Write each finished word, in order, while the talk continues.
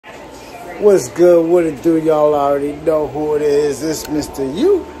What's good? What it do? Y'all already know who it is. It's Mr.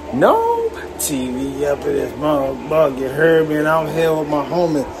 UKNOOo TV up in this mug. You heard me? And I'm here with my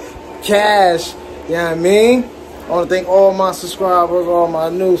homie Cash. You know what I mean? I want to thank all my subscribers, all my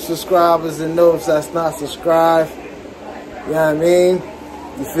new subscribers and those that's not subscribed. You know what I mean?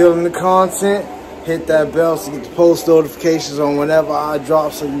 You feeling the content? Hit that bell so you get the post notifications on whenever I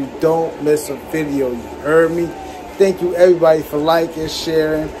drop so you don't miss a video. You heard me? Thank you everybody for liking,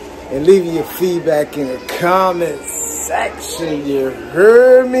 sharing, and leaving your feedback in the comment section. You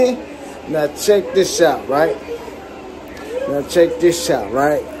heard me? Now check this out, right?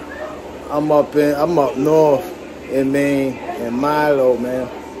 I'm up north in Maine, and Milo, man,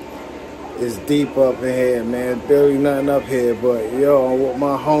 is deep up in here, man. Barely nothing up here, but yo, I'm with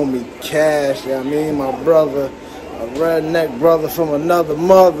my homie Cash. You know what I mean? My brother, a redneck brother from another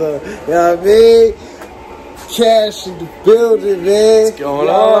mother. You know what I mean? Cash in the building, man. What's going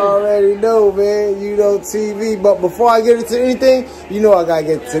Y'all on? already know, man. UKNOOo TV. But before I get into anything, you know I gotta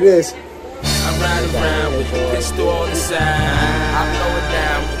get to this. I ride around with the pistol on the side. I blow it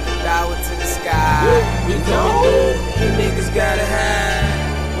down with the dollar to the sky. We gon' do, you niggas gotta have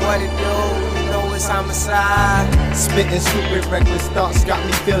what it do. You know it's homicide. Spitting stupid reckless thoughts got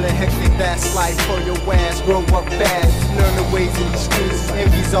me feeling hectic. That's life for your ass. Grow up fast. Learn the ways in the streets.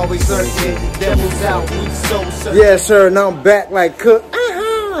 Envy's always lurking. Devil's out. We so certain. Yes, sir. Now I'm back like Cook.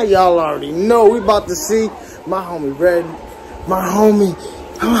 Y'all already know. We about to see my homie Red, my homie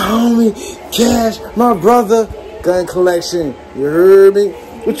Cash, my brother. Gun collection. You heard me?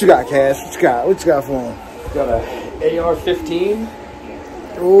 What you got, Cash? What you got for him? Got a AR-15,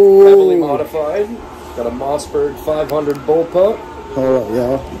 Ooh. heavily modified. Got a Mossberg 500 bullpup. Hold up,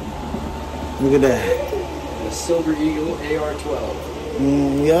 y'all. Look at that. And a Silver Eagle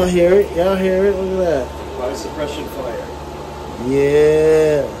AR-12. Y'all hear it? Y'all hear it? Look at that. Fire suppression fire.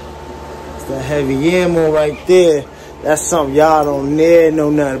 Yeah. It's that heavy ammo right there. That's something y'all don't know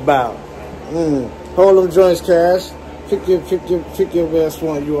nothing about. Hold them joints, Cash. Pick your best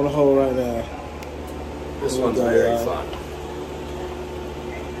one you want to hold right now. This one's very fun.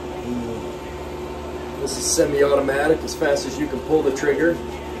 This is semi-automatic, as fast as you can pull the trigger.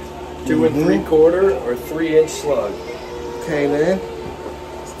 2 3/4 or 3-inch slug. Okay, man.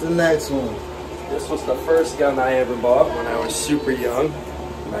 What's the next one? This was the first gun I ever bought when I was super young.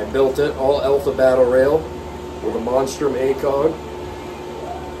 And I built it all Alpha Battle Rail with a Monstrum ACOG.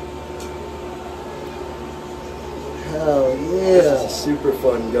 Hell This yeah. is a super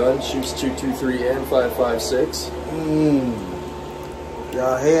fun gun. Shoots 223 and 5.56.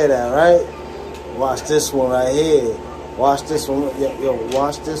 Y'all hear that, right? Watch this one right here. Watch this one. Yo,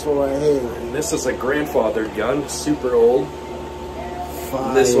 watch this one right here. And this is a grandfathered gun, super old. Fire.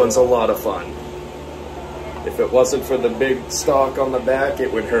 And this one's a lot of fun. If it wasn't for the big stock on the back,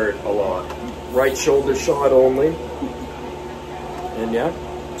 it would hurt a lot. Right shoulder shot only. And yeah,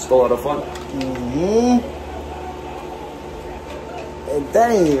 just a lot of fun. And that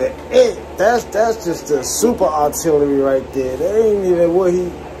ain't even it. That's just the super artillery right there. That ain't even what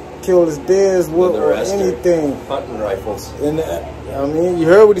he killed his dads with or anything. Hunting rifles. And I mean, you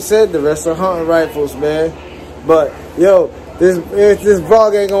heard what he said. The rest are hunting rifles, man. But yo, this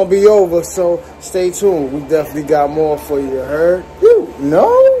vlog ain't gonna be over, so stay tuned. We definitely got more for you. Heard? You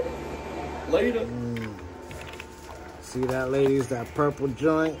know? Later. See that, ladies? That purple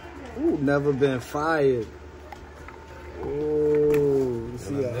joint. Ooh, never been fired. Ooh,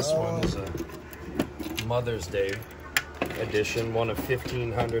 see that? This one is a Mother's Day edition, one of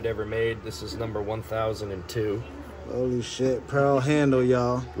 1,500 ever made. This is number 1002. Holy shit, pearl handle,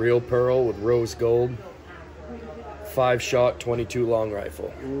 y'all. Real pearl with rose gold. 5-shot, 22 long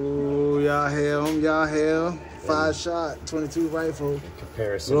rifle. Ooh, y'all hear him? Y'all hear him? 5-shot, 22 rifle. In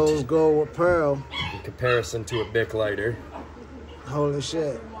comparison, Rose gold with pearl. in comparison to a Bic lighter. Holy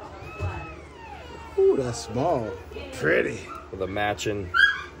shit. Ooh, that's small. Pretty. With a matching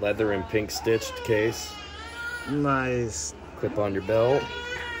leather and pink stitched case. Nice. Clip on your belt.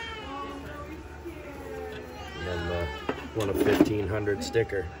 And then the one of 1,500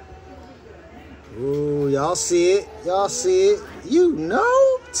 sticker. Ooh, y'all see it. Y'all see it.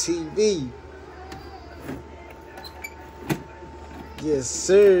 UKNOOo TV. Yes,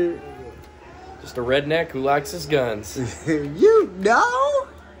 sir. Just a redneck who likes his guns. UKNOOo.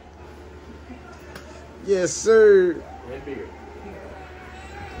 Yes, sir.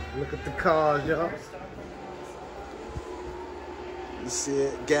 Look at the cars, y'all. You see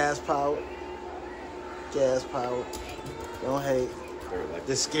it? Gas powered. Gas powered. Don't hate.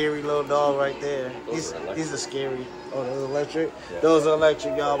 The scary little dog right there. He's a scary. Oh, those electric? Yeah. Those are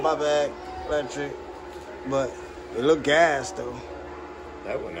electric, y'all. My bad. Electric. But they look gas, though.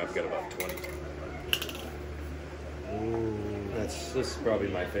 That one I've got about 20. Ooh. This is probably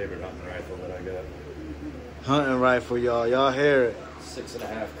my favorite hunting rifle that I got. Hunting rifle, y'all. Y'all hear it.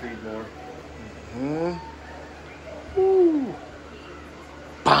 6.5 Creedmoor. Woo.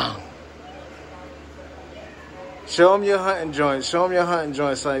 Bang. Show them your hunting joints. Show them your hunting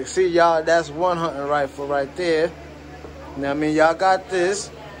joints. Like, see, y'all, that's one hunting rifle right there. You know what I mean? Y'all got this.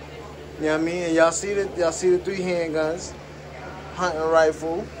 You know what I mean? And y'all see the 3 handguns. Hunting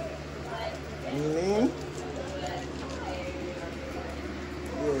rifle. You know what I mean?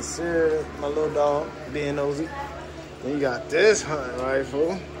 Yes, sir. My little dog being nosy. Then you got this hunting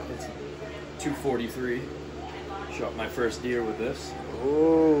rifle. It's 243. Shot my first deer with this.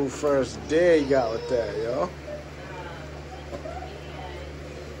 Ooh, first deer you got with that, yo.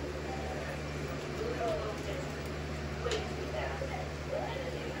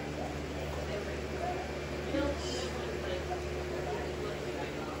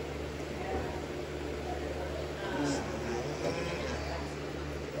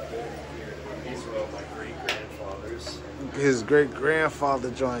 These were all my great-grandfathers. His great-grandfather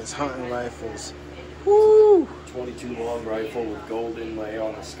joints, hunting rifles. Woo! 22 long rifle with gold inlay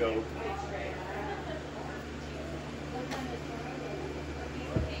on the scope.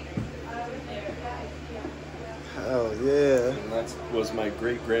 Hell yeah. And that was my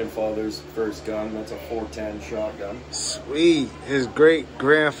great-grandfather's first gun. That's a 410 shotgun. Sweet. His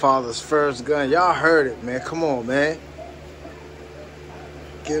great-grandfather's first gun. Y'all heard it, man. Come on, man.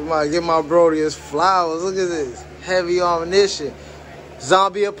 Give my brody his flowers. Look at this. Heavy ammunition.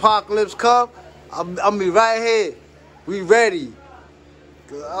 Zombie apocalypse come. I'll be right here. We ready.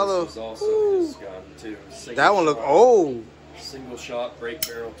 This was also his gun, too. That one look old. Single shot, break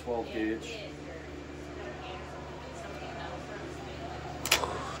barrel, 12 gauge.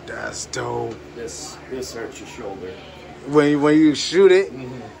 That's dope. This hurts your shoulder. When you shoot it,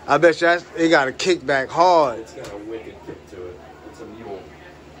 I bet you it got a kickback hard. It's got a wicked kick to it. It's a mule.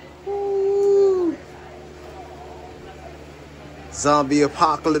 Ooh. Zombie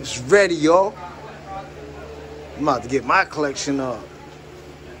apocalypse ready, y'all. I'm about to get my collection up.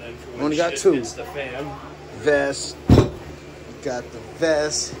 And then for when Only got shit 2. hits the fan. Vest. Got the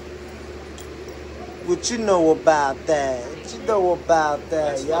vest. What you know about that? What you know about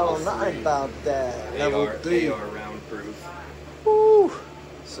that? Y'all don't know nothing about that. Level 3. AR round proof. Woo.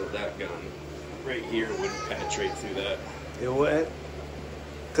 So that gun right here would penetrate through that. It wouldn't.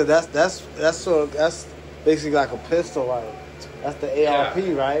 Cause that's basically like a pistol, right? That's the ARP,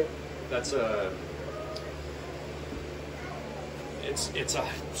 Yeah. right? That's a. It's a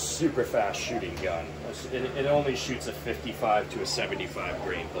super fast shooting gun. It only shoots a 55 to a 75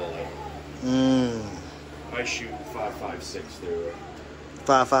 grain bullet. I shoot 5.56 through it.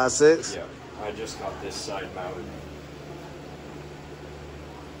 5.56. Yeah, I just got this side mounted.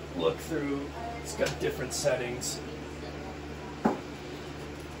 Look through. It's got different settings.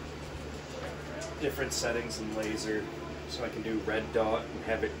 Different settings in laser, so I can do red dot and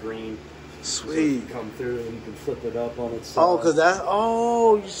have it green. Sweet. So you come through and you can flip it up on its side. Oh, cause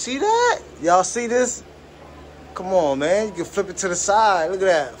you see that? Y'all see this? Come on, man. You can flip it to the side. Look at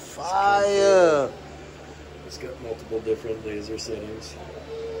that. Fire. It's got multiple different laser settings.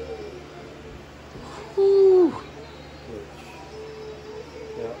 Woo.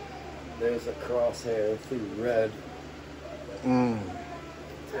 Yeah. There's a crosshair through red.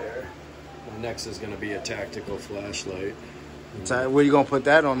 There. The next is going to be a tactical flashlight. Where you gonna put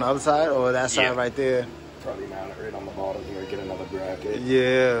that, on the other side or that side right there? Probably mount it right on the bottom here, get another bracket.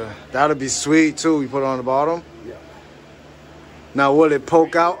 Yeah, that'll be sweet too. You put it on the bottom. Yeah. Now, will it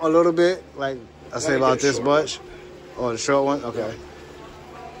poke out a little bit? Like I say about get a this short much? Or the short one? Okay.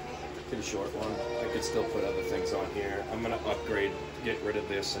 Get a short one. I could still put other things on here. I'm going to upgrade, get rid of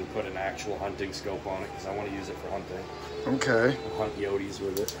this, and put an actual hunting scope on it because I want to use it for hunting. Okay. I'll hunt yotes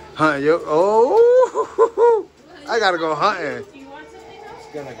with it. Hunt yo. Oh, I gotta go hunting.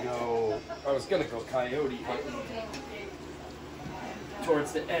 I was gonna go coyote hunting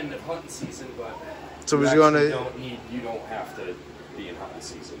towards the end of hunting season, but So was you don't have to be in hunting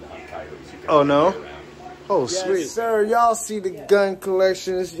season to hunt coyotes. You can Oh no. hunt year round. Oh sweet. Yes, sir. Y'all see the gun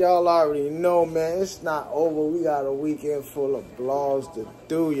collections. Y'all already know, man. It's not over. We got a weekend full of blogs to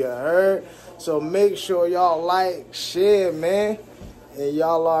do. You heard? So make sure y'all like, share, man. And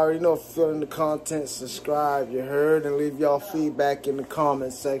y'all already know, feeling the content, subscribe, you heard, and leave y'all feedback in the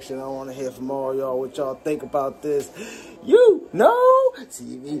comment section. I want to hear from all y'all what y'all think about this. UKNOOo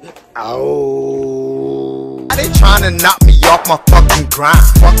TV. Oh. Why they trying to knock me off my fucking grind?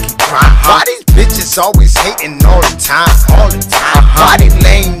 Why these bitches always hating all the time. Body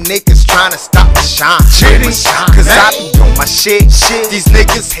lame niggas trying to stop the shine. Cause I be on my shit. These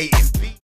niggas hating.